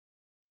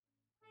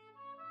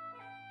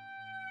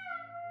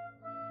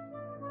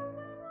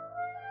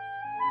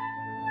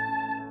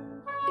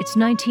It's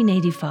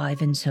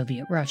 1985 in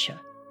Soviet Russia.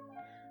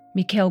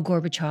 Mikhail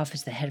Gorbachev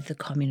is the head of the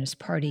Communist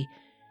Party,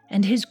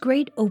 and his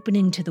great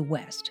opening to the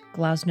West,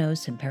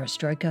 glasnost and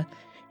perestroika,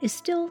 is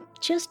still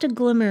just a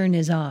glimmer in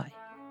his eye.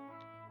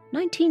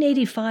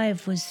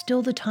 1985 was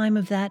still the time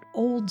of that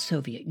old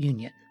Soviet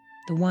Union,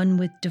 the one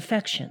with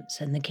defections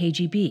and the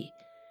KGB.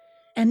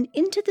 And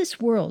into this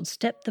world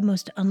stepped the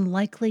most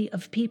unlikely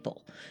of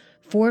people,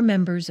 4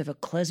 members of a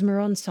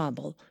klezmer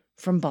ensemble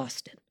from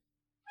Boston.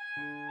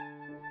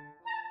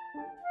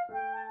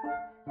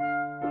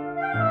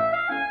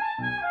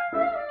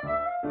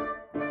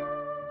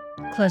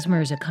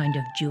 Klezmer is a kind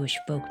of Jewish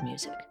folk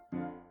music.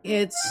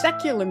 It's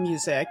secular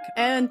music,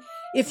 and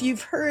if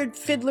you've heard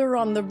Fiddler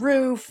on the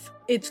Roof,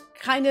 it's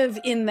kind of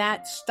in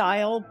that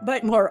style,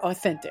 but more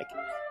authentic.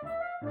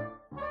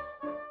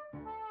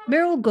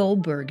 Meryl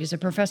Goldberg is a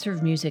professor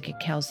of music at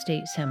Cal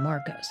State San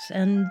Marcos,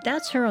 and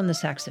that's her on the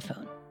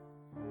saxophone.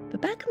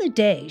 But back in the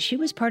day, she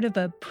was part of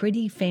a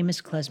pretty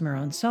famous klezmer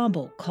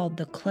ensemble called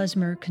the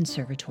Klezmer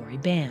Conservatory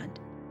Band.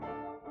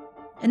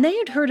 And they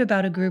had heard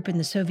about a group in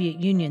the Soviet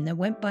Union that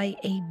went by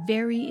a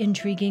very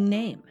intriguing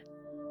name,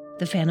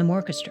 the Phantom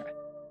Orchestra.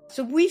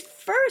 So we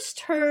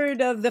first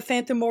heard of the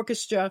Phantom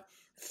Orchestra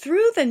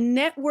through the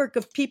network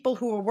of people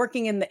who were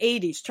working in the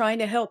 80s, trying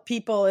to help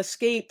people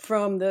escape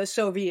from the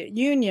Soviet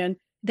Union.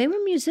 They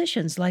were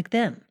musicians like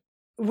them.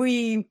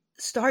 We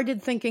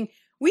started thinking,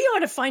 we ought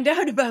to find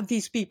out about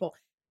these people.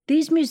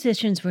 These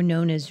musicians were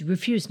known as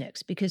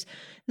refuseniks because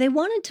they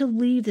wanted to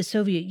leave the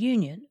Soviet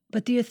Union,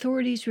 but the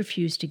authorities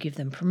refused to give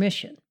them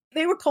permission.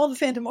 They were called the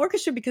Phantom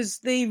Orchestra because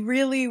they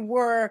really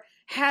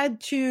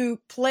had to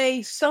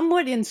play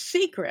somewhat in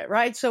secret,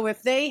 right? So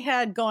if they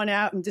had gone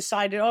out and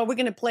decided, we're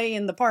going to play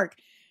in the park,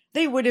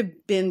 they would have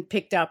been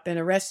picked up and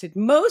arrested.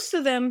 Most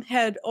of them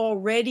had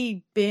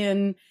already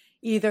been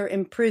either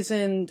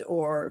imprisoned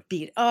or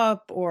beat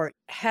up or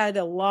had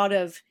a lot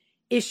of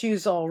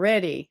issues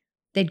already.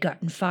 They'd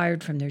gotten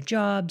fired from their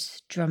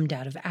jobs, drummed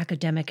out of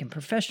academic and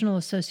professional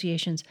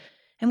associations,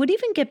 and would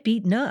even get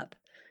beaten up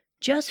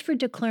just for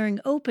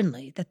declaring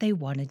openly that they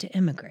wanted to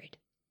immigrate.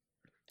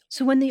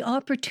 So when the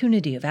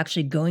opportunity of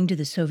actually going to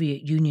the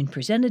Soviet Union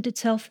presented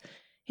itself,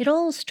 it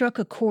all struck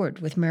a chord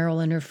with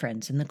Meryl and her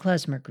friends in the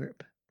klezmer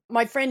group.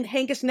 My friend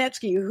Hank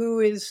Snetsky, who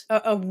is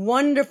a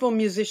wonderful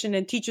musician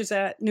and teaches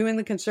at New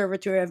England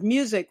Conservatory of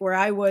Music, where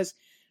I was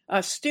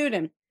a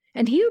student.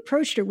 And he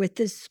approached her with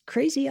this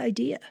crazy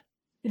idea.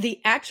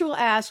 The actual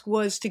ask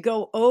was to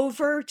go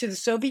over to the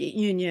Soviet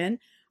Union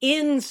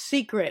in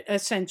secret,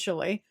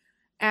 essentially,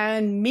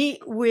 and meet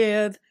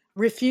with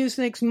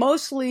refuseniks,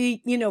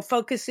 mostly,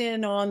 focus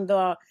in on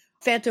the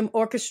Phantom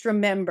Orchestra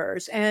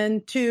members,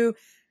 and to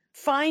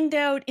find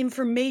out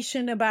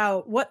information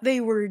about what they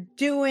were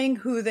doing,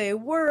 who they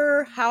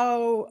were,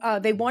 how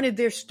they wanted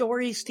their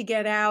stories to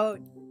get out.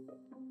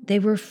 They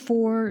were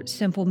 4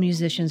 simple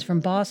musicians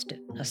from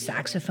Boston, a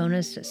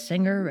saxophonist, a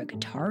singer, a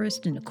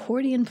guitarist, an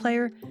accordion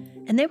player,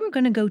 and they were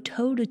going to go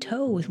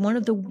toe-to-toe with one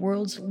of the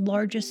world's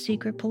largest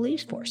secret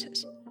police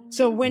forces.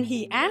 So when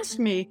he asked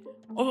me,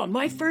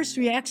 my first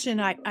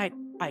reaction, I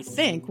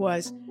think,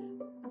 was,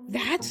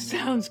 that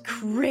sounds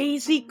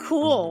crazy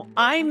cool.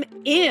 I'm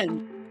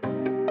in.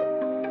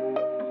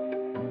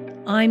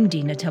 I'm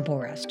Dina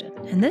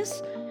Temple-Raston, and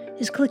this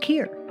is Click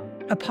Here,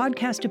 a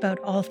podcast about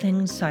all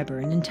things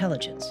cyber and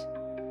intelligence.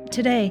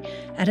 Today,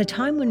 at a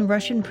time when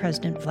Russian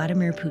President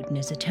Vladimir Putin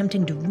is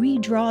attempting to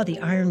redraw the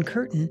Iron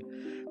Curtain,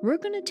 we're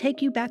going to take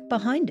you back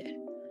behind it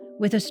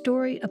with a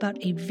story about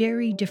a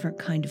very different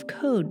kind of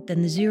code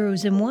than the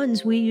zeros and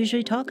ones we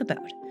usually talk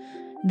about.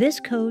 This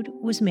code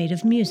was made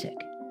of music,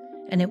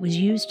 and it was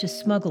used to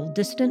smuggle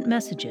distant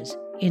messages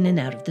in and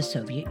out of the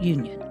Soviet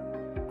Union.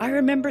 I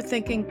remember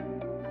thinking,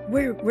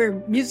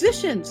 we're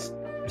musicians.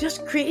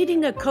 Just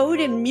creating a code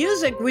in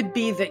music would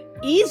be the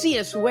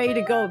easiest way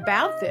to go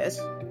about this.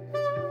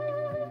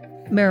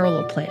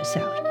 Meryl will play us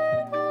out.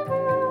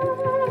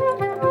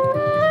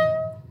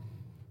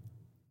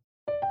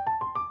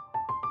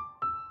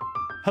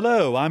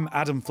 Hello, I'm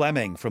Adam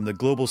Fleming from the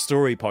Global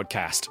Story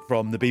podcast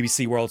from the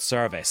BBC World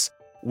Service.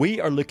 We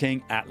are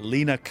looking at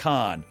Lina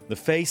Khan, the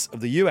face of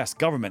the US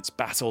government's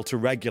battle to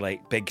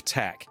regulate big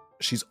tech.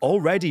 She's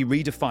already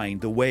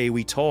redefined the way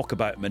we talk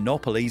about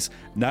monopolies.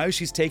 Now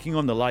she's taking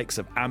on the likes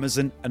of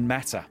Amazon and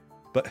Meta.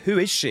 But who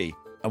is she,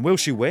 and will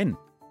she win?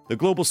 The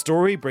Global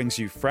Story brings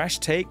you fresh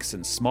takes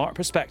and smart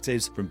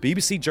perspectives from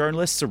BBC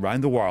journalists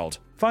around the world.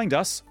 Find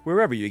us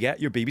wherever you get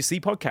your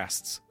BBC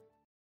podcasts.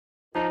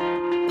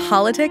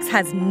 Politics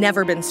has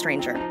never been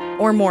stranger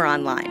or more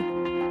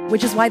online,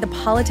 which is why the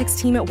politics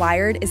team at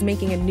Wired is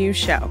making a new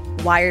show,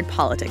 Wired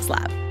Politics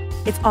Lab.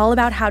 It's all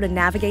about how to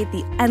navigate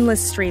the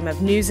endless stream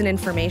of news and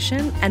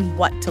information and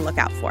what to look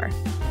out for.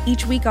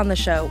 Each week on the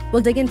show,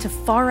 we'll dig into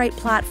far-right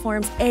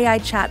platforms, AI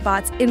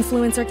chatbots,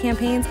 influencer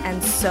campaigns,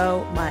 and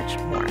so much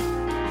more.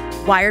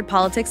 Wired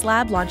Politics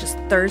Lab launches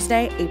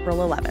Thursday, April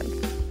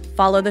 11th.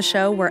 Follow the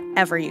show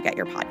wherever you get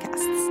your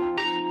podcasts.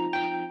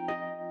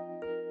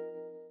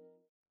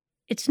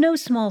 It's no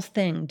small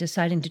thing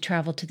deciding to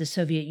travel to the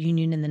Soviet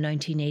Union in the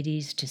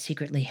 1980s to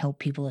secretly help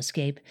people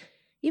escape.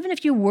 even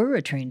if you were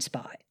a trained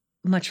spy,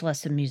 much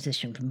less a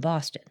musician from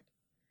Boston.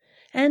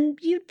 And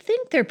you'd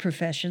think their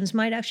professions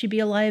might actually be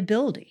a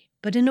liability,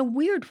 but in a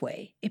weird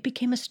way, it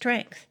became a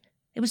strength.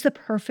 It was the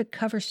perfect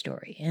cover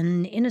story,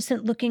 an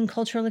innocent-looking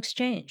cultural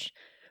exchange.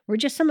 We're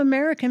just some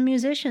American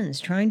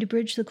musicians trying to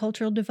bridge the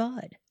cultural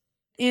divide.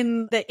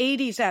 In the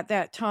 80s at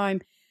that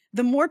time,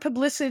 the more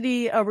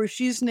publicity a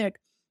refusnik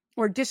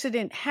or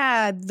dissident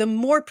had, the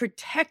more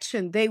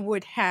protection they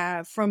would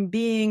have from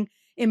being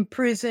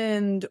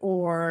imprisoned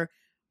or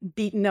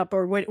beaten up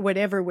or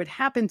whatever would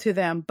happen to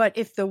them. But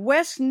if the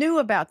West knew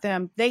about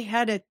them, they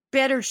had a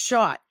better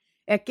shot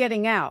at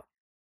getting out.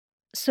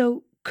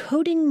 So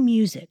coding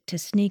music to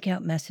sneak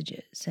out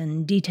messages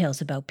and details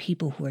about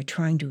people who are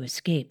trying to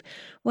escape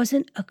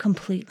wasn't a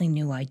completely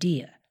new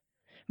idea.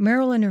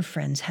 Meryl and her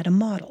friends had a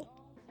model,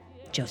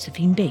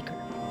 Josephine Baker.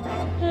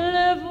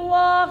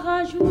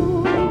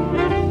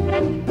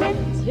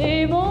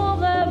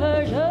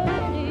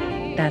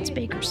 That's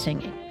Baker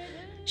singing.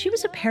 She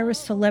was a Paris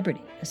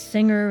celebrity, a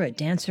singer, a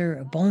dancer,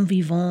 a bon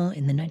vivant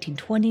in the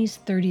 1920s,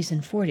 30s,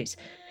 and 40s.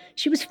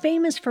 She was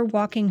famous for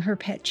walking her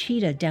pet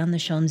cheetah down the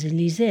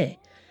Champs-Élysées,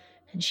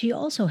 and she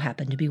also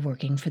happened to be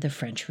working for the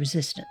French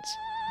resistance.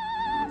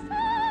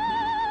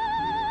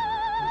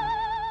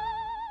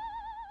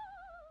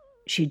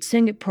 She'd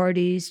sing at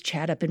parties,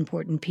 chat up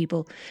important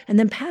people, and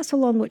then pass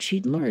along what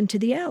she'd learned to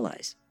the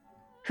Allies.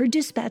 Her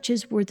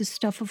dispatches were the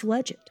stuff of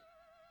legend.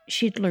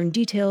 She'd learn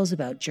details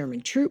about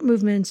German troop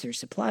movements or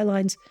supply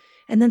lines,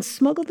 and then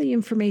smuggle the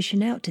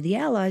information out to the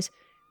Allies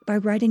by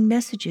writing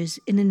messages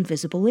in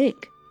invisible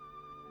ink.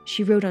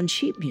 She wrote on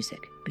sheet music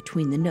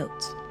between the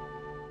notes.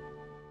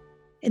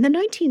 In the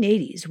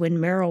 1980s, when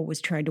Meryl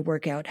was trying to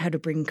work out how to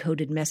bring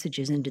coded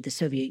messages into the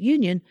Soviet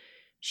Union,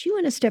 she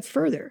went a step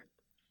further.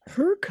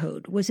 Her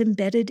code was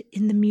embedded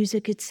in the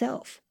music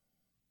itself.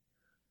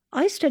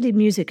 I studied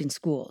music in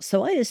school,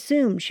 so I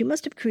assumed she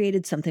must have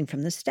created something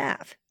from the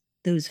staff.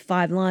 Those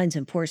 5 lines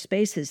and 4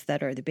 spaces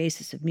that are the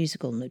basis of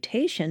musical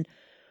notation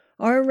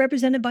are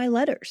represented by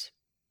letters.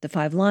 The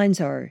 5 lines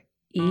are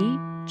E,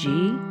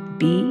 G,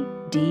 B,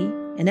 D,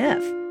 and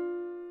F.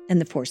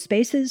 And the 4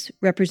 spaces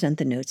represent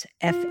the notes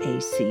F,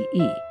 A, C,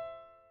 E.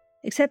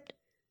 Except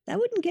that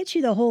wouldn't get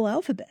you the whole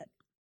alphabet.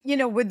 You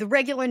know, with the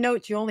regular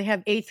notes, you only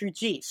have A through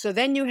G. So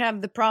then you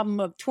have the problem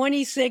of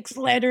 26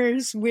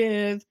 letters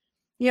with,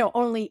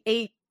 only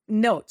 8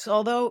 notes.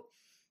 Although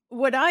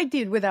what I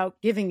did without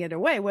giving it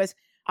away was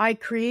I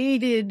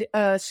created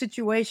a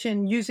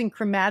situation using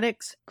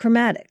chromatics.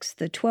 Chromatics,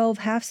 the 12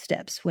 half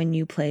steps when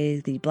you play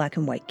the black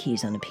and white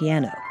keys on a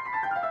piano.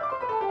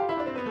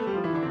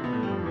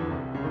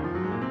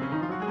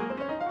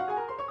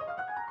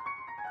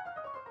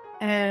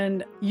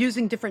 And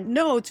using different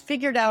notes,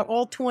 figured out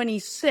all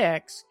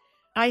 26.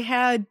 I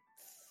had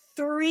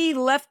 3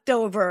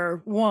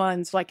 leftover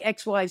ones like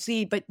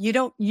XYZ, but you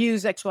don't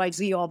use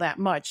XYZ all that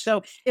much.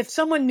 So if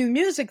someone knew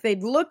music,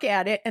 they'd look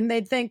at it and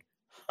they'd think,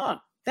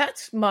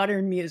 that's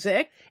modern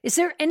music. Is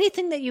there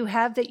anything that you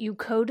have that you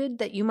coded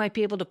that you might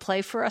be able to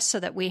play for us so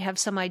that we have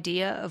some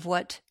idea of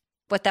what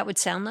that would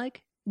sound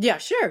like? Yeah,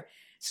 sure.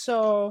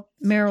 So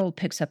Meryl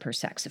picks up her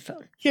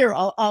saxophone. Here,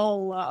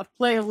 I'll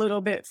play a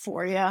little bit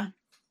for you.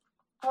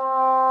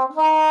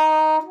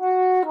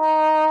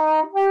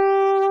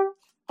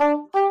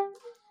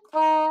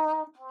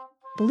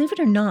 Believe it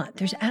or not,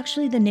 there's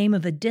actually the name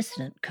of a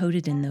dissident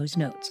coded in those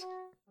notes.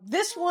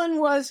 This one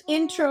was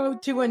intro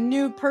to a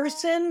new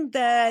person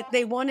that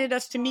they wanted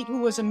us to meet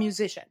who was a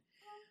musician.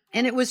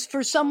 And it was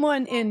for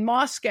someone in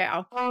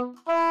Moscow.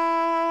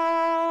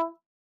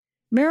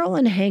 Meryl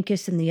and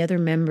Hankus and the other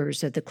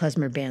members of the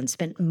klezmer band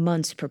spent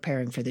months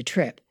preparing for the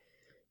trip.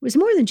 It was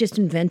more than just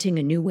inventing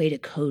a new way to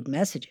code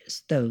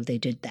messages, though they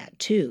did that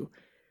too.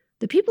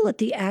 The people at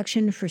the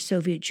Action for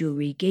Soviet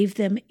Jewry gave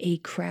them a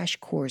crash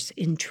course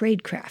in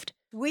tradecraft.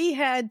 We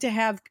had to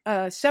have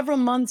several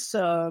months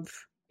of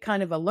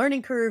kind of a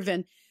learning curve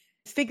and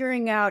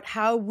figuring out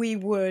how we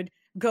would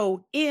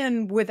go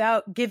in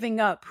without giving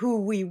up who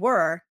we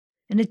were.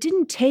 And it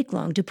didn't take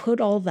long to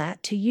put all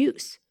that to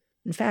use.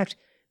 In fact,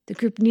 the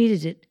group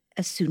needed it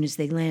as soon as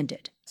they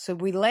landed. So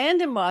we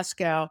land in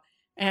Moscow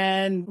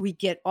and we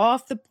get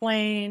off the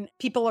plane.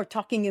 People are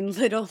talking in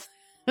little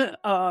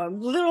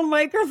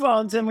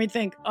microphones and we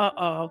think,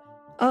 uh-oh.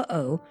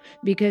 Uh-oh,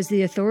 because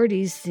the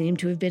authorities seem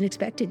to have been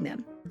expecting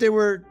them. There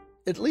were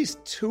at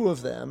least 2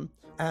 of them,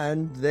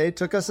 and they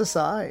took us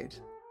aside.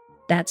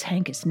 That's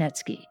Hankus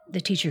Netsky,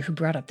 the teacher who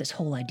brought up this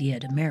whole idea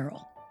to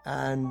Meryl.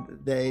 And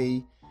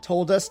they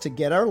told us to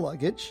get our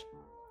luggage,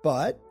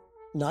 but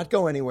not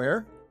go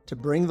anywhere, to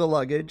bring the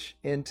luggage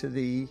into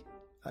the,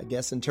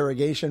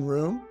 interrogation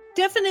room.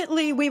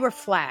 Definitely we were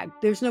flagged.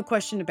 There's no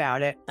question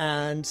about it.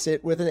 And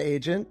sit with an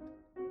agent.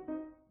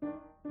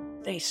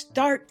 They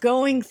start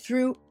going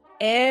through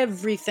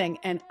everything,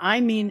 and I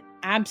mean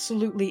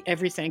absolutely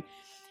everything.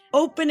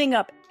 Opening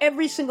up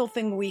every single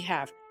thing we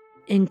have.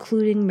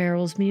 Including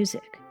Meryl's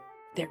music.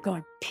 They're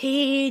going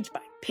page by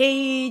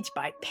page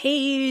by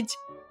page.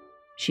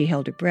 She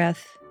held her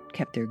breath,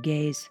 kept their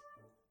gaze,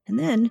 and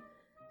then,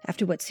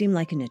 after what seemed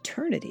like an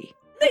eternity,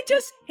 They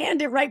just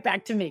hand it right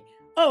back to me.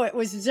 Oh, it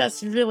was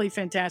just really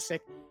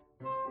fantastic.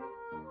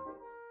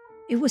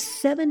 It was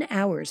 7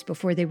 hours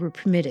before they were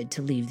permitted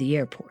to leave the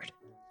airport.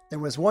 There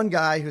was one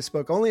guy who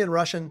spoke only in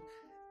Russian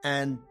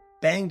and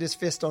banged his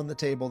fist on the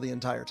table the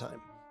entire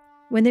time.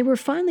 When they were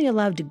finally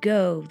allowed to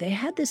go, they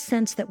had this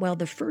sense that while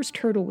the first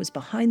hurdle was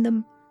behind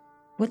them,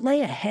 what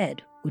lay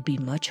ahead would be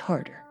much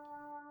harder.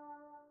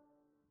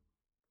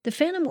 The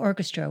Phantom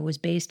Orchestra was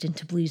based in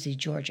Tbilisi,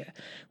 Georgia,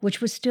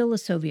 which was still a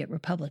Soviet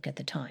republic at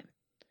the time.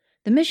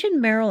 The mission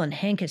Merrill and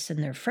Hankis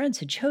and their friends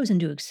had chosen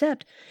to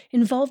accept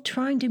involved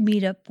trying to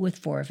meet up with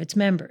 4 of its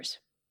members.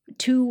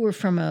 2 were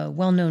from a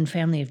well-known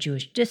family of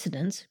Jewish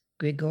dissidents,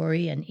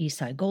 Grigory and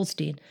Isai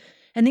Goldstein,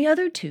 and the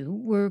other 2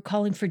 were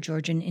calling for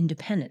Georgian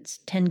independence,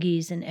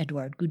 Tengiz and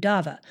Eduard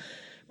Gudava,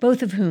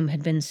 both of whom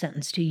had been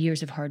sentenced to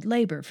years of hard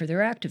labor for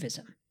their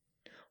activism.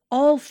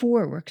 All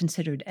 4 were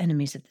considered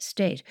enemies of the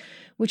state,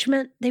 which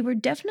meant they were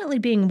definitely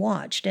being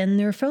watched and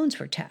their phones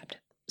were tapped.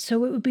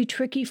 So it would be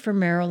tricky for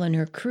Merrill and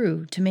her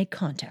crew to make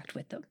contact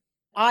with them.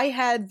 I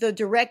had the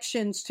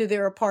directions to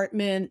their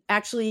apartment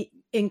actually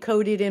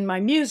encoded in my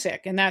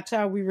music, and that's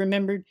how we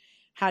remembered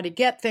how to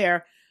get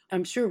there.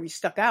 I'm sure we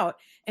stuck out,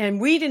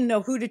 and we didn't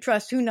know who to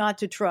trust, who not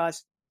to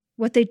trust.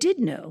 What they did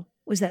know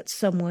was that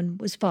someone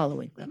was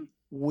following them.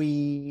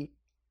 We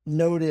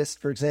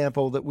noticed, for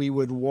example, that we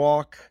would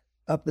walk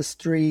up the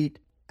street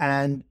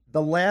and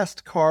the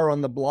last car on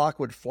the block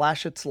would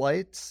flash its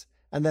lights,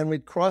 and then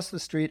we'd cross the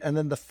street, and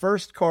then the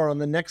first car on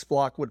the next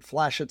block would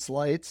flash its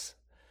lights,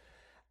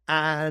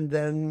 and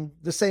then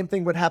the same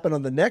thing would happen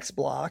on the next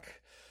block.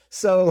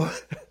 So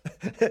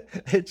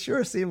it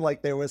sure seemed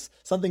like there was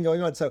something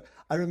going on. So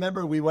I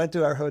remember we went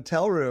to our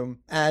hotel room,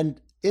 and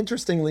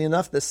interestingly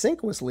enough, the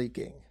sink was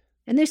leaking.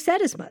 And they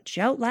said as much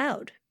out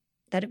loud,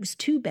 that it was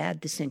too bad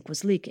the sink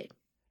was leaking.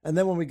 And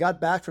then when we got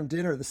back from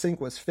dinner, the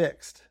sink was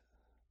fixed.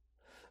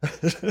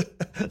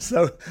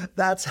 So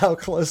that's how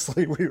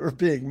closely we were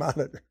being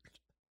monitored.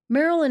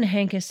 Merrill and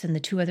Hankis and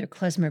the 2 other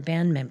klezmer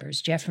band members,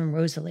 Jeff and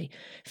Rosalie,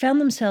 found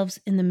themselves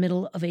in the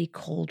middle of a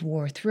Cold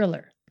War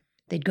thriller.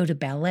 They'd go to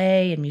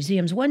ballet and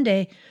museums one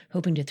day,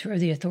 hoping to throw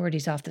the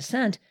authorities off the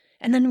scent,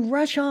 and then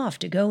rush off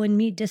to go and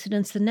meet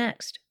dissidents the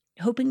next,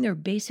 hoping their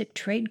basic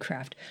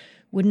tradecraft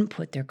wouldn't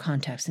put their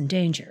contacts in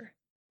danger.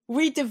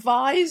 We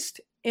devised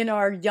in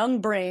our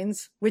young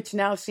brains, which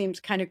now seems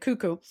kind of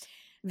cuckoo,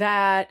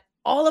 that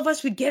all of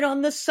us would get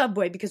on the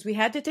subway because we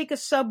had to take a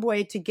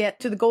subway to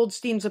get to the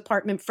Goldstein's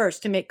apartment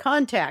first to make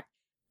contact.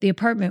 The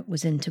apartment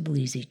was in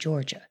Tbilisi,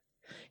 Georgia,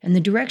 and the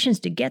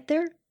directions to get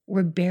there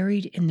were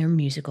buried in their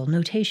musical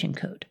notation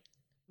code.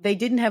 They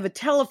didn't have a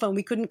telephone.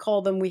 We couldn't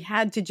call them. We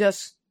had to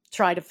just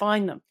try to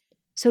find them.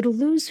 So to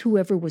lose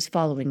whoever was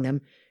following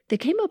them, they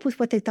came up with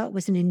what they thought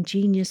was an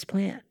ingenious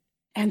plan.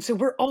 And so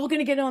we're all going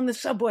to get on the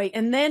subway,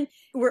 and then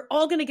we're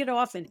all going to get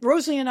off, and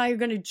Rosalie and I are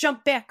going to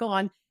jump back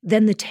on.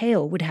 Then the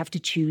tail would have to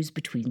choose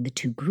between the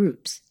 2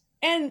 groups.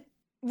 And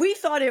we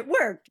thought it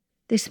worked.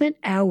 They spent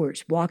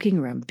hours walking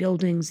around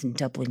buildings and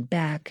doubling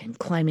back and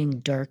climbing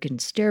darkened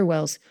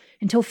stairwells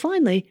until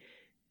finally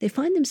they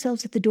find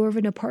themselves at the door of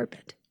an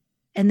apartment.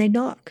 And they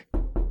knock.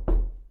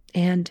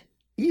 And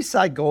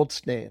Isai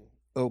Goldstein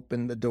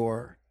opened the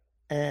door,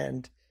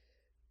 and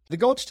the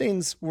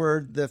Goldsteins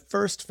were the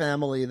first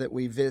family that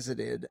we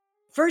visited.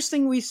 First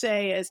thing we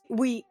say is,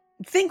 we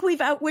think we've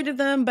outwitted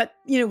them, but,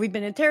 we've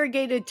been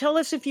interrogated. Tell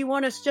us if you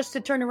want us just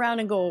to turn around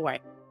and go away.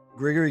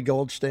 Grigory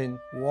Goldstein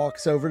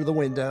walks over to the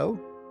window.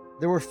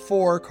 There were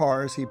 4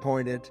 cars he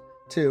pointed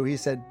to. He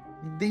said,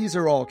 "These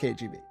are all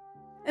KGB."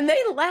 And they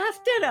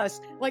laughed at us.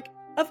 Like,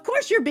 of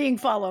course you're being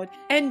followed.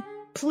 And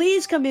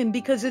please come in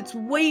because it's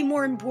way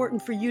more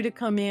important for you to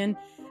come in.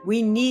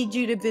 We need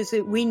you to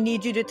visit. We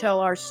need you to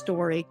tell our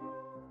story.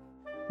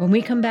 When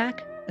we come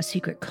back, a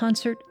secret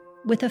concert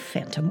with a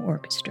Phantom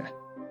Orchestra.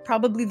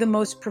 Probably the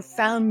most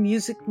profound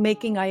music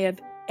making I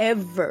have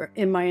ever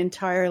in my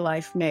entire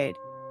life made.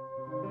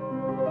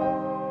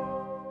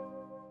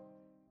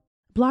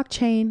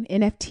 Blockchain,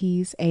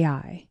 NFTs,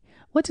 AI.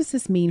 What does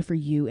this mean for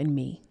you and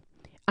me?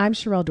 I'm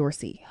Sherelle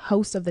Dorsey,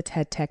 host of the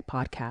TED Tech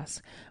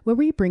podcast, where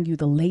we bring you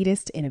the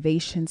latest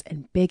innovations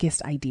and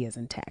biggest ideas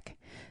in tech.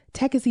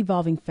 Tech is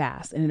evolving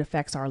fast and it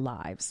affects our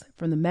lives,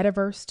 from the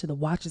metaverse to the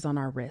watches on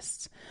our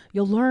wrists.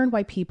 You'll learn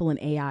why people in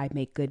AI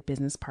make good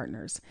business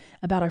partners,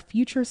 about our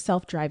future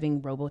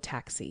self-driving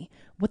robo-taxi,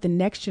 what the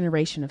next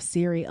generation of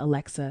Siri,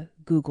 Alexa,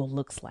 Google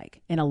looks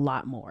like, and a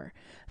lot more.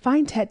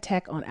 Find TED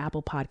Tech on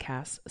Apple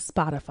Podcasts,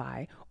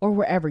 Spotify, or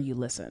wherever you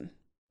listen.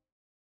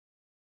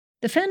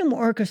 The Phantom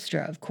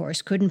Orchestra, of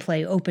course, couldn't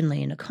play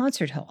openly in a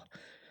concert hall.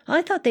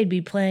 I thought they'd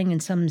be playing in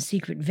some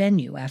secret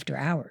venue after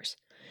hours.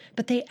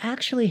 But they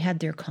actually had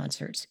their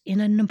concerts in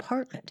an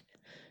apartment,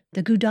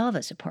 the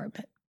Gudava's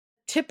apartment.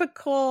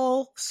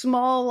 Typical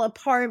small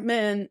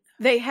apartment.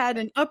 They had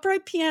an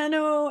upright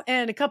piano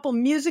and a couple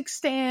music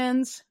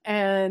stands,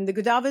 and the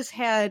Gudavas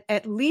had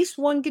at least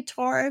 1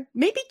 guitar,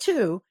 maybe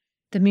 2.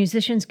 The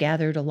musicians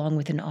gathered along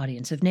with an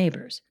audience of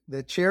neighbors.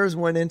 The chairs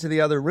went into the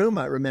other room,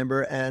 I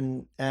remember,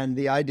 and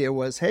the idea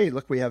was, hey,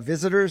 look, we have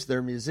visitors,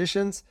 they're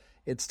musicians.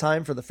 It's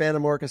time for the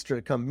Phantom Orchestra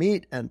to come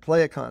meet and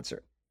play a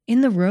concert.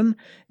 In the room,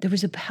 there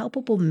was a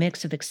palpable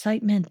mix of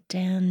excitement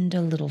and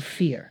a little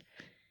fear.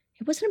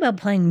 It wasn't about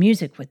playing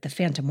music with the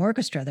Phantom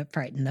Orchestra that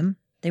frightened them.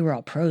 They were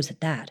all pros at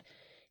that.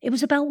 It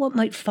was about what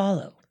might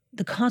follow,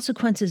 the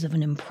consequences of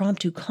an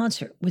impromptu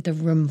concert with a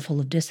room full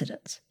of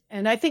dissidents.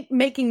 And I think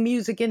making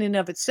music in and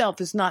of itself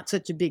is not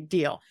such a big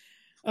deal.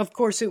 Of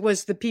course, it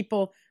was the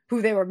people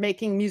who they were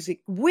making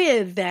music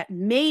with that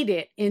made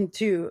it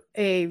into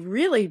a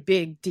really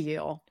big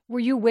deal. Were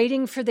you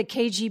waiting for the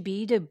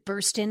KGB to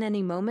burst in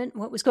any moment?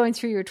 What was going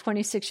through your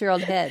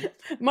 26-year-old head?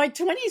 My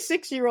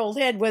 26-year-old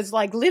head was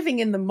like living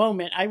in the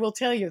moment, I will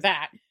tell you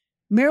that.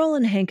 Meryl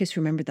and Hankus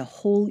remember the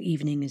whole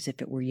evening as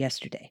if it were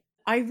yesterday.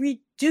 I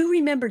do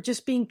remember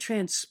just being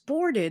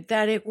transported,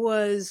 that it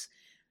was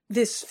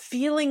this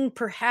feeling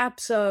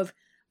perhaps of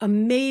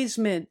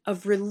amazement,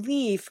 of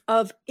relief,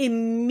 of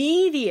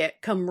immediate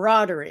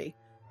camaraderie.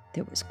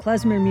 There was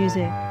klezmer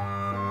music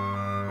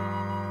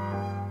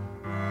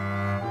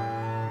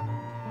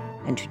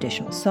and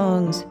traditional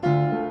songs.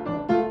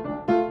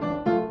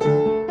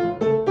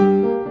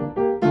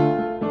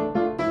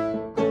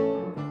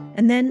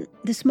 And then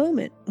this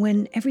moment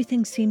when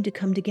everything seemed to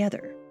come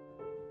together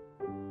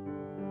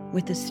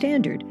with the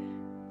standard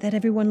that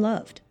everyone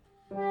loved.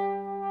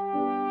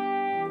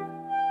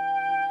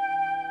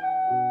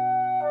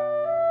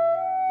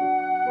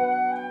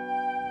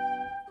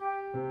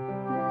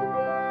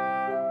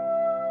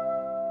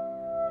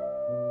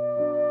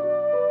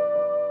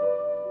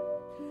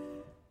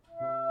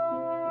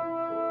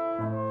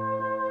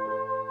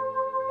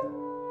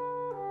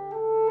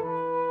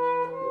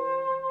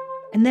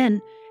 And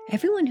then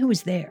everyone who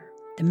was there,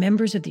 the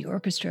members of the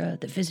orchestra,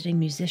 the visiting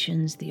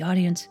musicians, the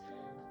audience,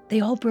 they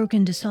all broke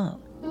into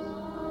song.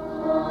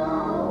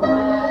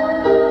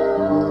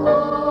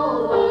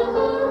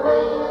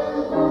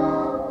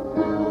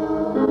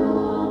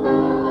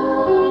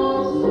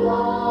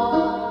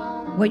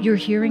 What you're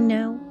hearing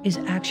now is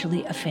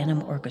actually a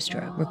Phantom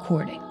Orchestra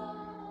recording.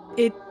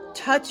 It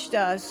touched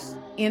us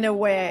in a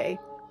way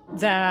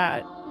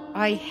that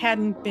I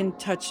hadn't been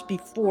touched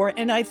before.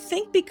 And I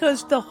think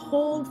because the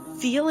whole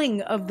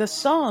feeling of the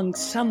song,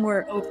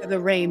 Somewhere Over the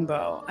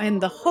Rainbow,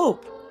 and the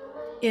hope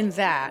in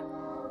that.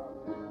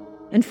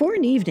 And for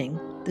an evening,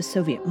 the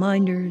Soviet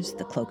minders,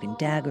 the cloak and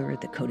dagger,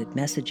 the coded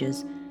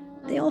messages,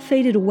 they all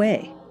faded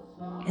away,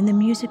 and the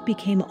music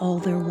became all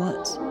there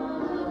was.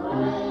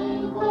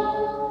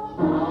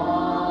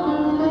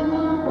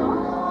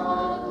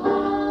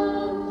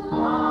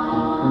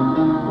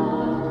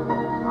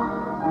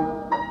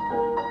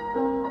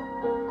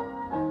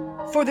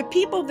 For the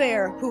people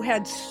there who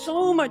had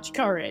so much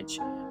courage,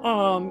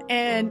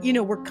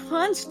 and, were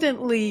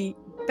constantly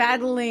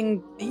battling,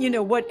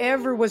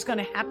 whatever was going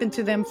to happen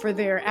to them for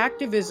their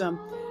activism,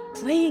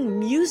 playing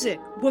music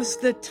was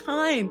the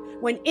time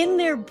when in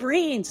their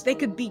brains they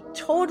could be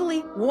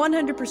totally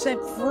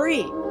 100%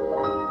 free.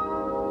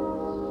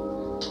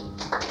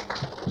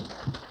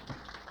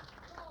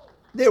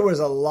 There was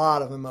a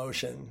lot of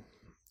emotion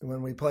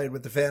when we played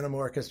with the Phantom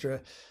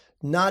Orchestra,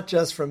 not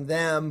just from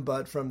them,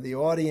 but from the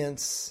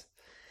audience.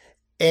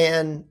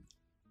 And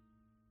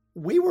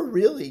we were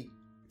really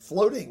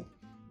floating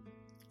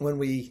when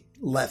we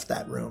left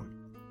that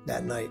room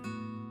that night.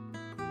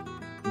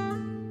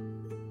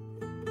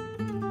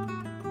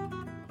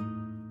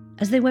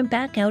 As they went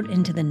back out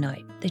into the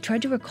night, they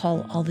tried to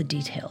recall all the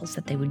details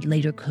that they would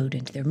later code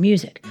into their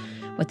music,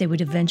 what they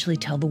would eventually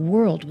tell the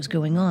world was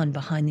going on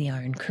behind the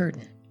Iron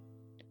Curtain.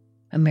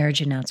 A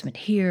marriage announcement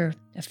here,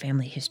 a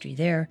family history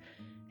there,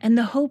 and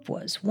the hope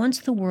was, once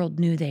the world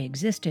knew they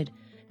existed,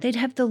 they'd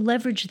have the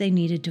leverage they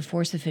needed to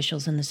force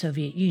officials in the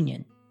Soviet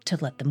Union to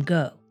let them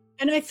go.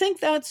 And I think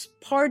that's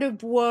part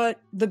of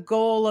what the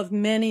goal of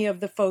many of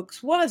the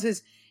folks was,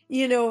 is,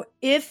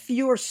 if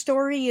your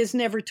story is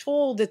never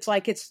told, it's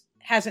like it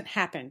hasn't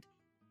happened.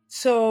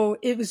 So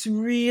it was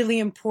really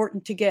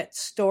important to get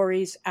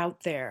stories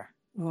out there.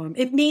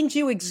 It means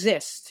you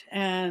exist,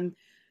 and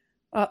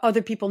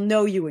other people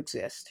know you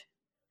exist.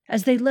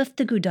 As they left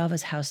the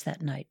Gudava's house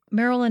that night,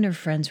 Meryl and her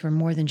friends were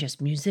more than just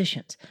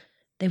musicians.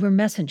 They were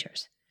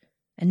messengers.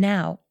 And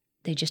now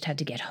they just had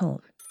to get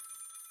home.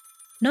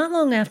 Not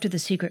long after the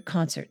secret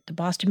concert, the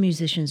Boston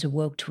musicians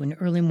awoke to an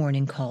early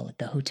morning call at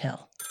the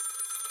hotel.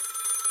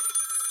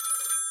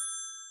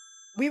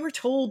 We were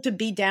told to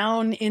be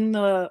down in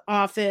the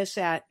office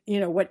at,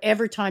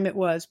 whatever time it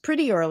was,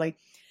 pretty early.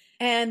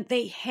 And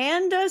they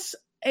hand us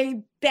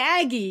a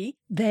baggie.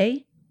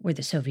 They were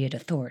the Soviet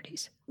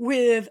authorities.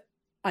 With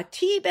a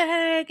tea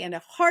bag and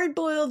a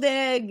hard-boiled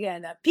egg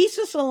and a piece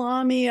of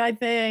salami, I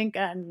think,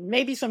 and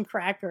maybe some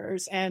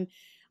crackers. And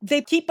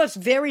they keep us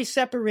very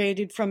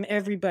separated from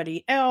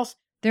everybody else.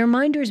 Their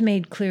minders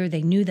made clear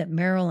they knew that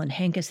Meryl and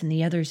Hankus and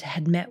the others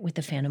had met with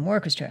the Phantom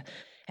Orchestra,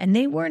 and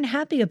they weren't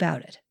happy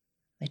about it.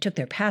 They took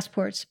their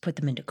passports, put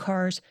them into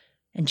cars,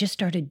 and just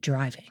started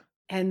driving.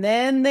 And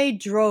then they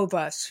drove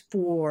us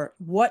for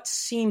what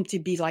seemed to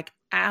be like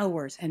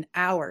hours and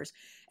hours.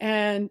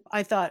 And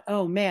I thought,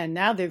 oh man,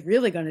 now they're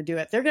really going to do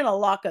it. They're going to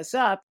lock us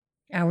up.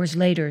 Hours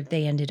later,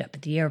 they ended up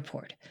at the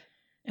airport.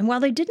 And while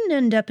they didn't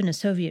end up in a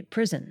Soviet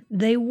prison,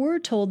 they were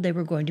told they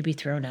were going to be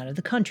thrown out of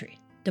the country,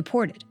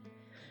 deported.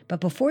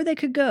 But before they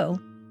could go,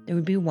 there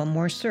would be one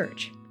more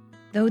search.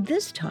 Though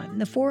this time,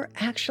 the four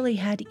actually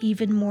had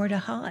even more to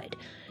hide.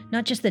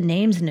 Not just the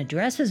names and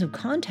addresses of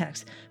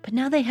contacts, but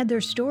now they had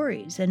their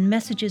stories and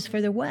messages for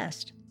the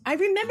West. I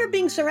remember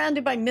being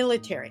surrounded by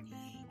military,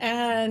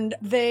 and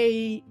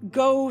they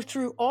go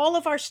through all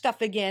of our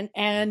stuff again.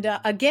 And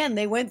again,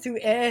 they went through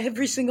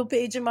every single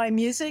page of my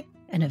music.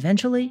 And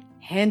eventually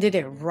handed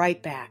it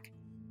right back.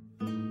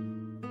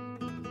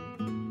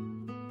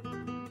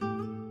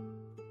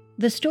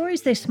 The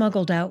stories they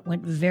smuggled out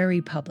went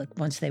very public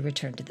once they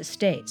returned to the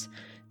States.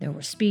 There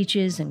were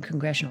speeches and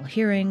congressional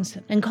hearings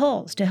and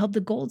calls to help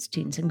the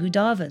Goldsteins and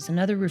Gudavas and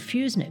other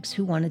refuseniks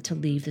who wanted to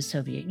leave the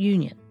Soviet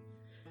Union.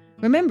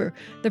 Remember,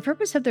 the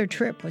purpose of their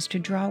trip was to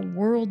draw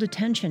world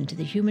attention to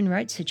the human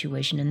rights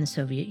situation in the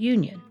Soviet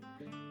Union.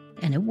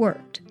 And it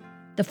worked.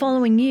 The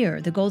following year,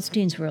 the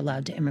Goldsteins were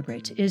allowed to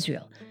immigrate to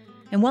Israel.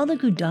 And while the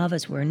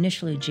Gudavas were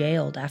initially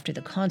jailed after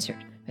the concert,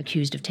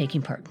 accused of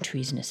taking part in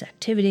treasonous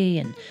activity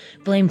and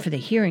blamed for the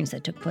hearings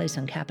that took place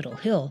on Capitol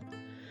Hill,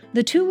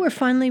 the two were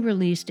finally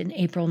released in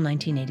April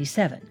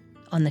 1987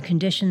 on the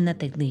condition that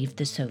they leave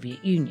the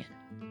Soviet Union.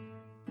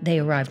 They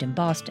arrived in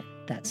Boston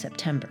that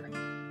September.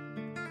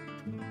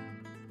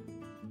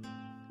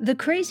 The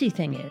crazy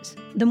thing is,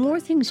 the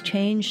more things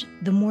change,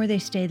 the more they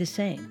stay the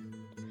same.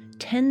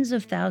 Tens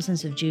of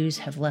thousands of Jews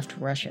have left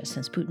Russia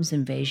since Putin's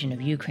invasion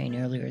of Ukraine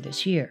earlier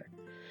this year.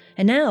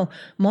 And now,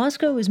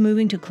 Moscow is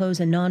moving to close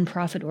a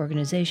nonprofit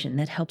organization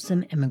that helps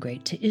them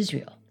immigrate to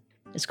Israel.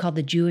 It's called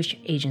the Jewish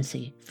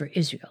Agency for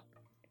Israel,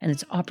 and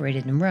it's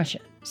operated in Russia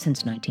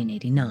since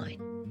 1989.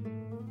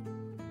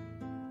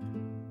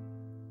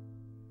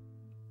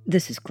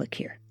 This is Click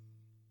Here.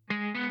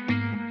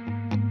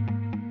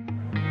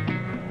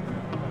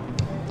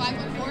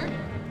 514.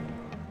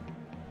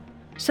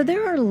 So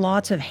there are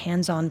lots of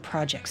hands-on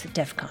projects at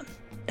DefCon,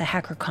 the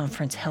hacker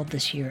conference held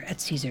this year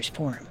at Caesars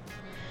Forum.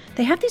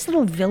 They have these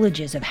little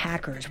villages of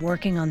hackers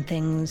working on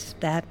things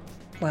that,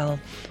 well,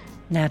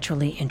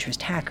 naturally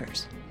interest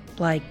hackers,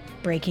 like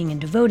breaking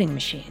into voting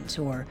machines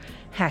or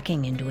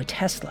hacking into a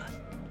Tesla.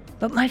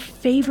 But my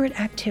favorite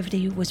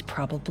activity was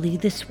probably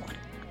this one.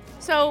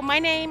 So my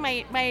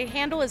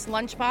handle is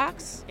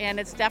Lunchbox, and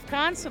it's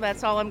DefCon, so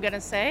that's all I'm going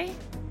to say.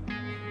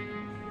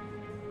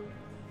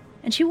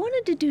 And she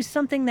wanted to do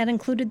something that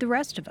included the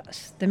rest of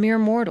us, the mere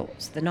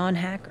mortals, the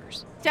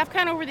non-hackers.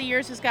 DefCon over the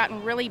years has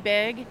gotten really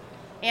big,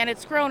 and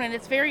it's grown, and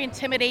it's very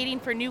intimidating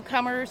for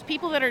newcomers,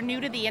 people that are new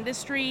to the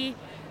industry,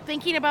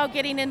 thinking about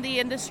getting in the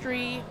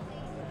industry.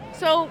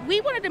 So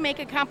we wanted to make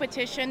a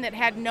competition that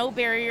had no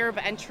barrier of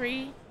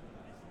entry.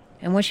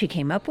 And what she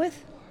came up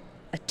with?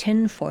 A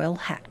tinfoil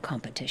hat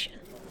competition.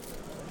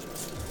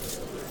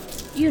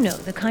 You know,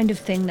 the kind of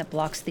thing that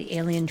blocks the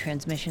alien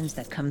transmissions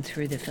that come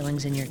through the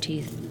fillings in your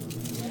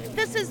teeth.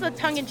 This is the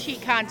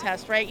tongue-in-cheek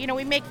contest, right? You know,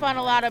 we make fun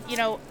a lot of,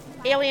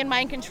 alien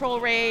mind control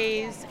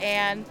rays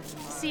and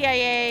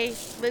CIA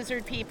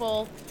lizard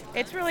people.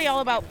 It's really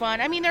all about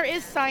fun. I mean, there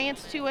is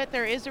science to it.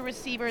 There is a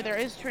receiver. There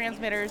is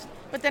transmitters.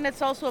 But then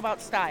it's also about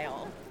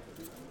style.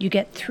 You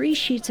get 3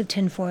 sheets of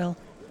tinfoil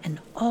and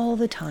all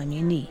the time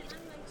you need.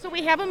 So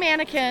we have a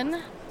mannequin,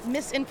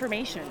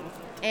 Misinformation,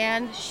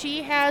 and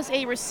she has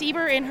a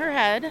receiver in her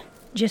head.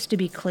 Just to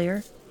be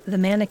clear, the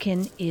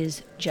mannequin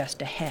is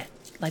just a head,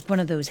 like one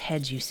of those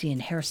heads you see in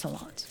hair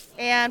salons.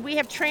 And we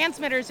have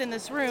transmitters in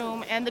this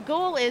room, and the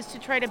goal is to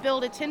try to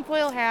build a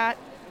tinfoil hat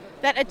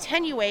that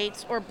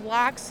attenuates or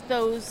blocks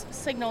those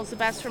signals the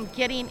best from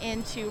getting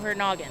into her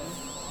noggin.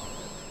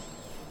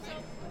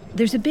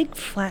 There's a big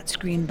flat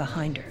screen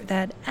behind her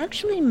that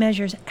actually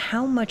measures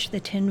how much the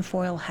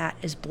tinfoil hat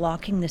is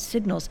blocking the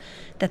signals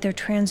that they're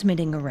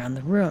transmitting around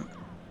the room.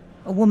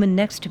 A woman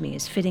next to me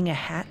is fitting a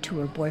hat to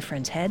her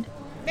boyfriend's head.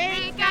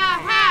 Make a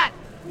hat!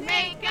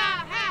 Make a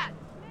hat!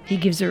 He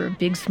gives her a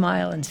big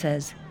smile and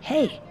says,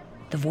 "Hey,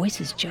 the voice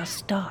has just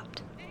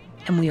stopped."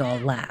 And we all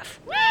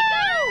laugh.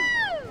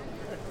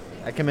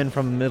 I came in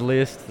from the Middle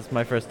East. This is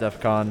my first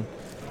DefCon.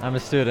 I'm a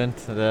student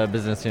at a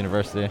business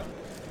university.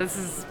 This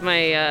is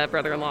my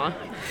brother-in-law.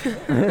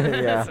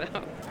 Yeah. So,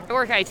 I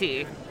work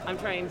IT. I'm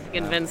trying to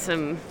convince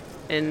him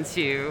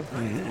into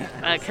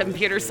a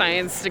computer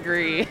science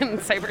degree in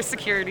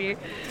cybersecurity.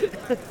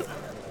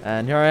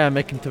 And here I am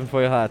making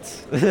tinfoil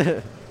hats.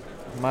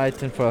 My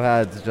tinfoil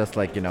hat is just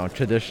like,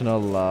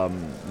 traditional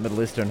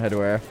Middle Eastern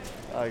headwear.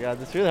 Oh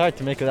God, it's really hard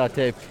to make without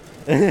tape.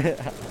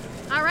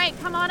 All right,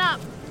 come on up.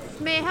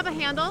 May I have a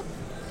handle?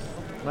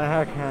 My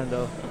hack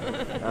handle,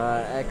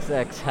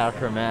 XX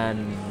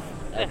Hackerman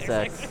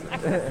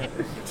XX.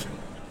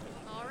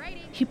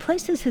 He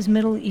places his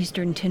Middle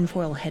Eastern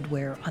tinfoil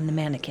headwear on the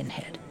mannequin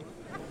head.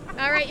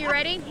 All right, you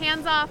ready?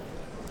 Hands off.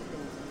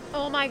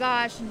 Oh my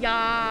gosh,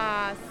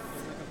 yes.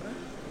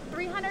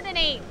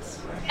 308.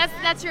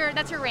 That's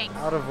your rank.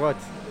 Out of what?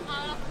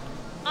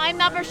 I'm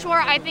not for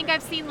sure. I think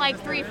I've seen like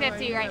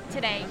 350 right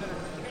today.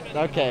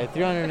 Okay,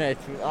 308.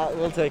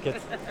 We'll take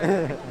it.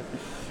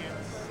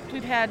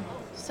 We've had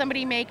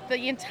somebody make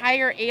the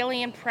entire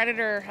Alien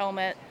Predator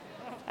helmet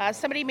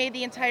Somebody made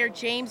the entire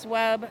James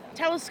Webb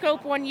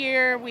telescope one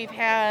year. We've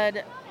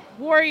had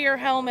warrior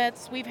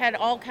helmets. We've had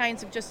all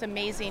kinds of just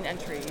amazing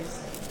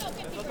entries.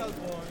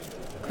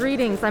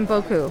 Greetings, I'm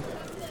Boku.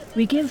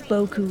 We give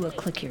Boku a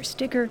Click Here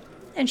sticker,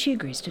 and she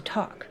agrees to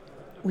talk.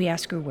 We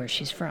ask her where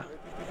she's from.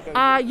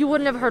 You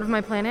wouldn't have heard of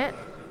my planet?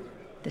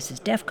 This is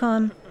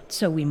DefCon,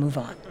 so we move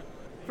on.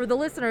 For the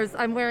listeners,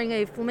 I'm wearing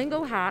a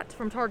flamingo hat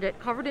from Target,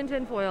 covered in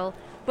tinfoil,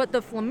 but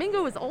the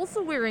flamingo is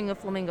also wearing a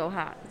flamingo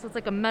hat. So it's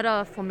like a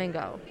meta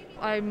flamingo.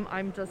 I'm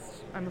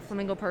a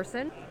flamingo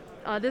person.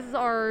 This is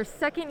our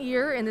second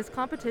year in this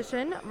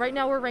competition. Right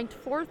now we're ranked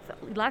 4th.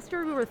 Last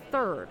year we were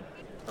 3rd.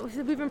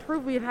 We've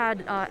improved. We've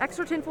had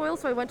extra tinfoil,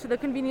 so I went to the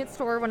convenience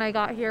store when I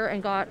got here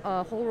and got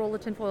a whole roll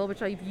of tinfoil,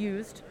 which I've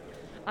used.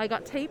 I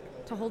got tape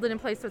to hold it in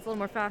place so it's a little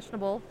more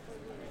fashionable.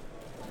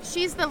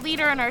 She's the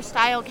leader in our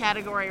style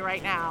category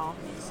right now,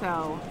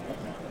 so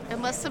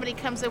unless somebody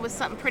comes in with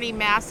something pretty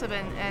massive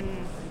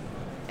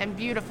and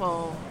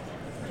beautiful,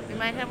 we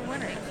might have a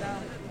winner. So.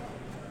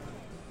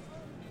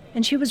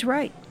 And she was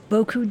right.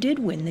 Boku did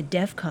win the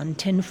DefCon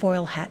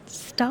tinfoil hat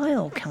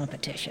style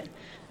competition.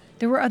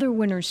 There were other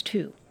winners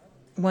too.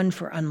 One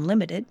for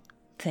unlimited,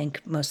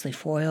 think mostly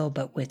foil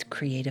but with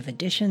creative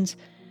additions.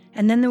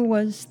 And then there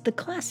was the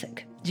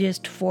classic,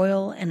 just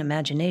foil and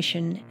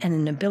imagination and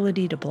an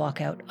ability to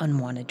block out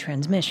unwanted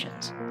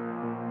transmissions.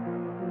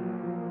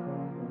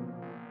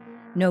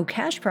 No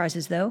cash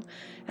prizes, though.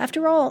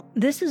 After all,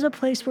 this is a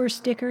place where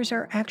stickers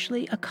are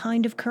actually a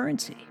kind of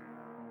currency.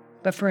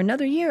 But for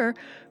another year,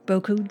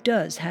 Boku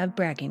does have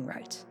bragging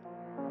rights.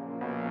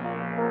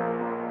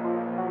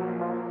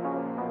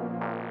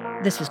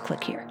 This is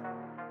Click Here.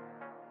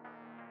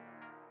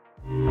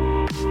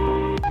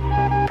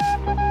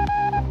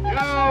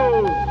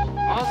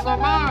 On the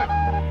mark!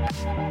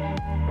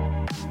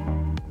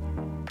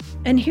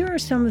 And here are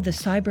some of the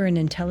cyber and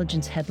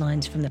intelligence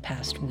headlines from the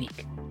past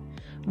week.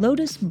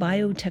 Lotus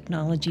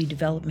Biotechnology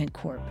Development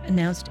Corp.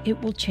 announced it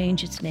will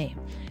change its name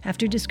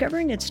after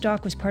discovering its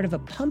stock was part of a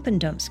pump and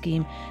dump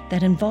scheme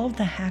that involved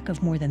the hack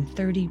of more than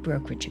 30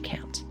 brokerage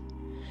accounts.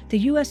 The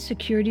U.S.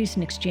 Securities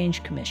and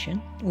Exchange Commission,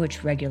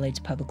 which regulates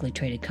publicly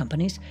traded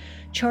companies,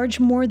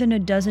 charged more than a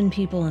dozen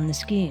people in the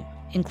scheme,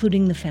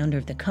 including the founder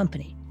of the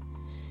company.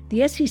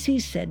 The SEC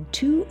said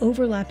 2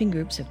 overlapping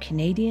groups of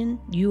Canadian,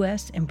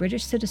 U.S., and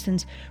British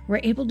citizens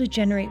were able to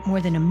generate more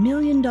than $1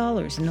 million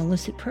in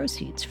illicit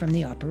proceeds from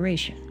the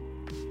operation.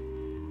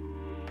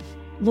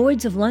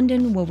 Lloyd's of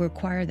London will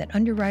require that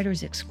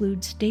underwriters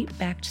exclude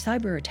state-backed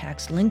cyber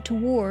attacks linked to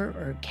war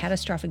or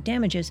catastrophic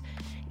damages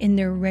in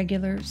their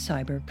regular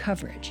cyber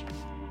coverage.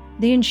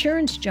 The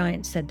insurance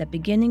giant said that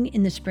beginning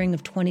in the spring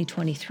of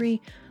 2023,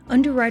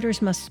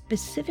 underwriters must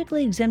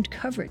specifically exempt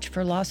coverage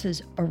for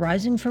losses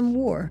arising from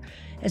war,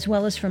 as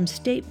well as from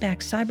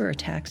state-backed cyber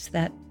attacks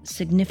that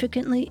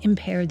significantly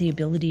impair the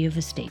ability of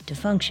a state to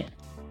function.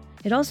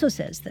 It also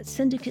says that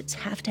syndicates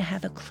have to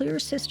have a clear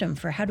system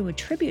for how to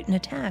attribute an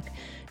attack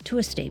to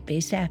a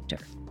state-based actor.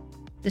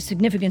 The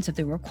significance of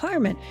the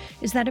requirement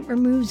is that it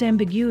removes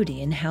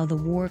ambiguity in how the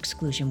war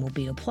exclusion will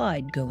be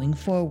applied going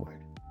forward.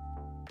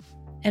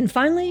 And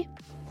finally,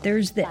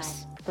 there's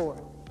this. 5,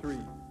 4, 3,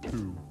 2,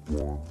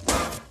 1.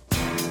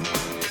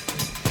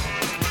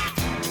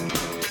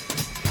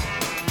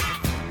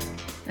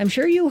 I'm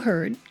sure you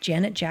heard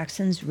Janet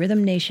Jackson's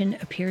Rhythm Nation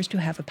appears to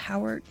have a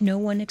power no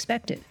one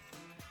expected.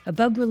 A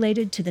bug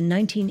related to the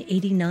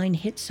 1989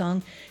 hit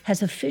song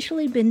has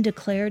officially been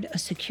declared a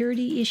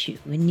security issue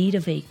in need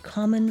of a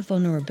common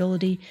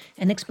vulnerability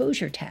and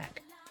exposure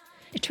tag.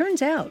 It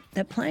turns out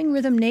that playing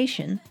Rhythm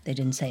Nation, they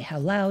didn't say how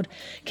loud,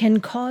 can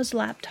cause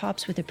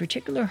laptops with a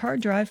particular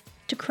hard drive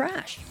to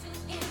crash.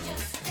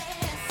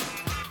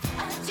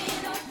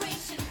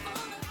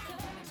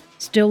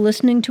 Still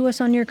listening to us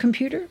on your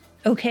computer?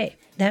 Okay,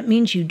 that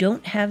means you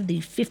don't have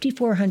the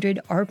 5400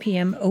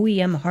 RPM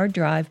OEM hard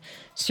drive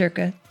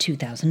circa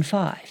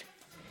 2005.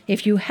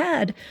 If you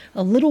had,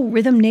 a little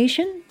Rhythm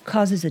Nation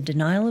causes a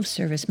denial of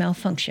service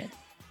malfunction.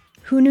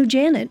 Who knew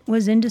Janet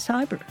was into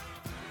cyber?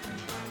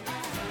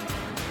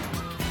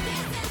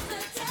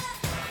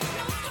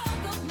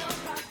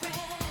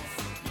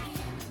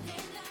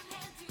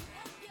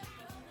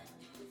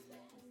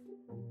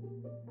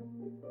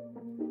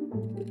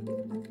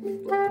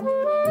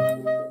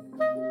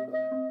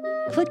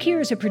 Click Here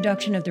is a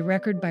production of the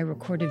Record by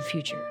Recorded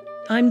Future.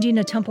 I'm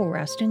Dina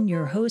Temple-Raston,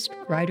 your host,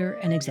 writer,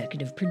 and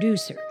executive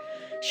producer.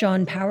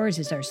 Sean Powers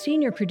is our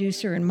senior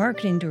producer and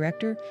marketing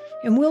director,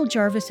 and Will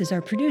Jarvis is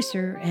our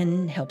producer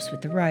and helps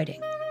with the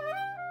writing.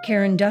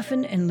 Karen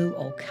Duffin and Lou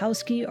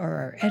Olkowski are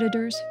our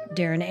editors,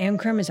 Darren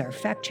Ankrum is our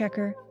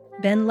fact-checker,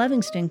 Ben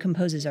Livingston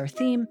composes our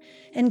theme,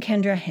 and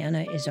Kendra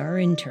Hanna is our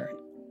intern.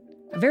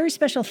 A very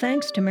special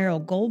thanks to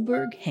Meryl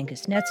Goldberg, Hank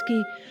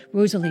Snetsky,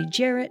 Rosalie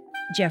Jarrett,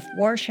 Jeff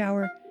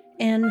Warshauer,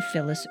 and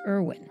Phyllis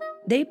Irwin.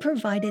 They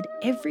provided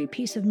every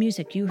piece of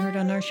music you heard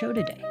on our show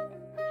today.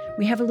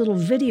 We have a little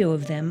video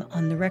of them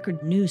on the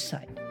Record news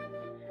site.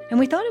 And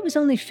we thought it was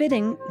only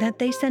fitting that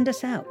they send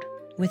us out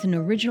with an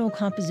original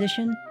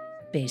composition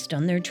based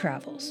on their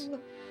travels.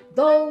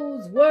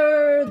 Those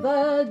were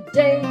the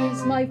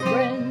days, my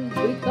friend,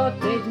 we thought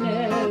they'd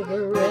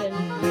never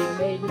end. We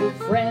made new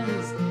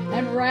friends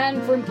and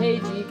ran from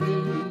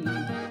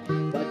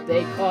KGB. But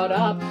they caught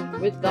up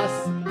with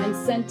us and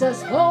sent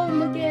us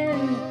home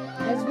again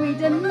as we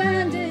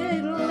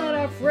demanded let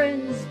our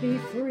friends be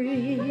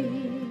free.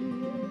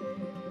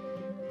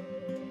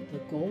 The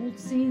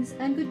Goldscenes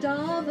and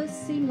Godavas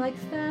seem like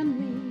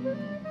family.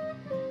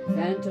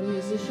 Phantom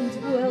musicians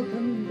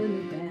welcomed the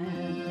new band.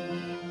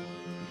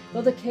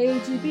 Though the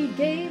KGB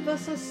gave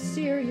us a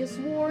serious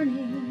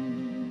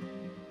warning,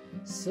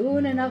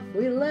 soon enough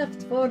we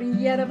left for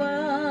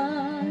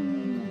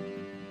Yerevan.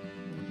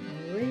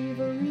 The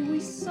bravery we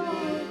saw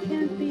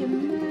can't be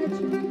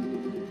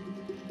imagined.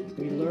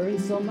 We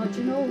learned so much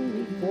in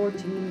only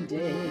 14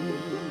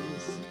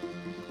 days.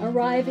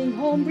 Arriving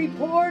home,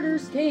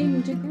 reporters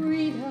came to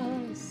greet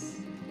us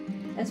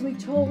as we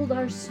told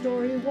our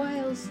story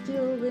while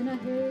still in a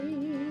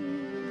haze.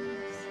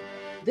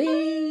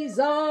 These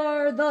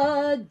are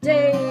the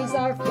days,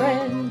 our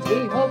friend,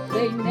 we hope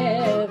they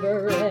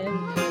never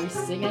end. We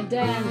sing and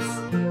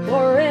dance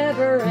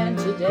forever and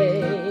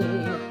today.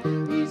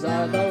 These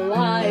are the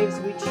lives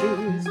we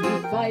choose,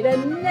 we fight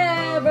and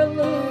never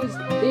lose.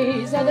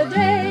 These are the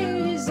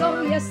days,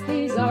 oh yes,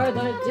 these are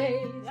the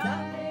days.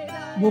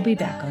 We'll be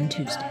back on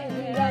Tuesday.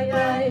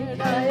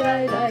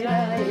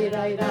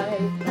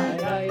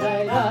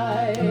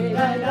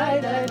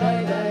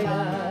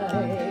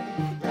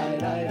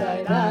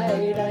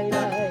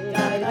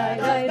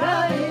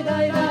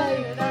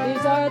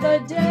 These are the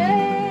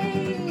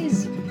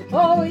days,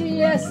 oh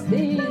yes,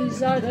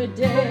 these are the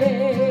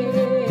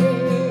days.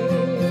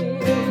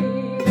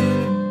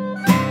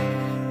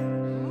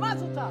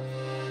 Mazel tov.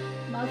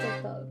 Mazel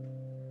tov.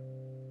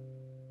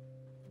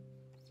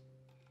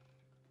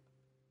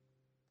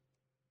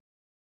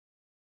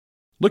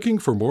 Looking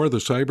for more of the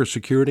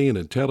cybersecurity and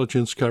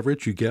intelligence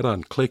coverage you get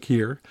on Click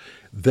Here?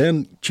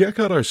 Then check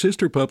out our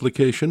sister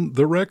publication,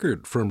 The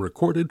Record, from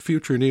Recorded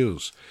Future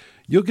News.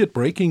 You'll get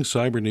breaking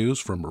cyber news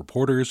from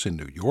reporters in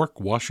New York,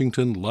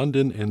 Washington,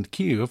 London, and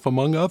Kyiv,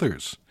 among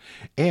others.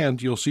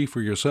 And you'll see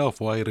for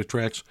yourself why it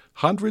attracts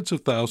hundreds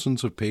of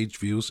thousands of page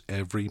views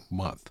every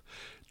month.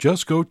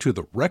 Just go to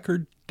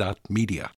therecord.media.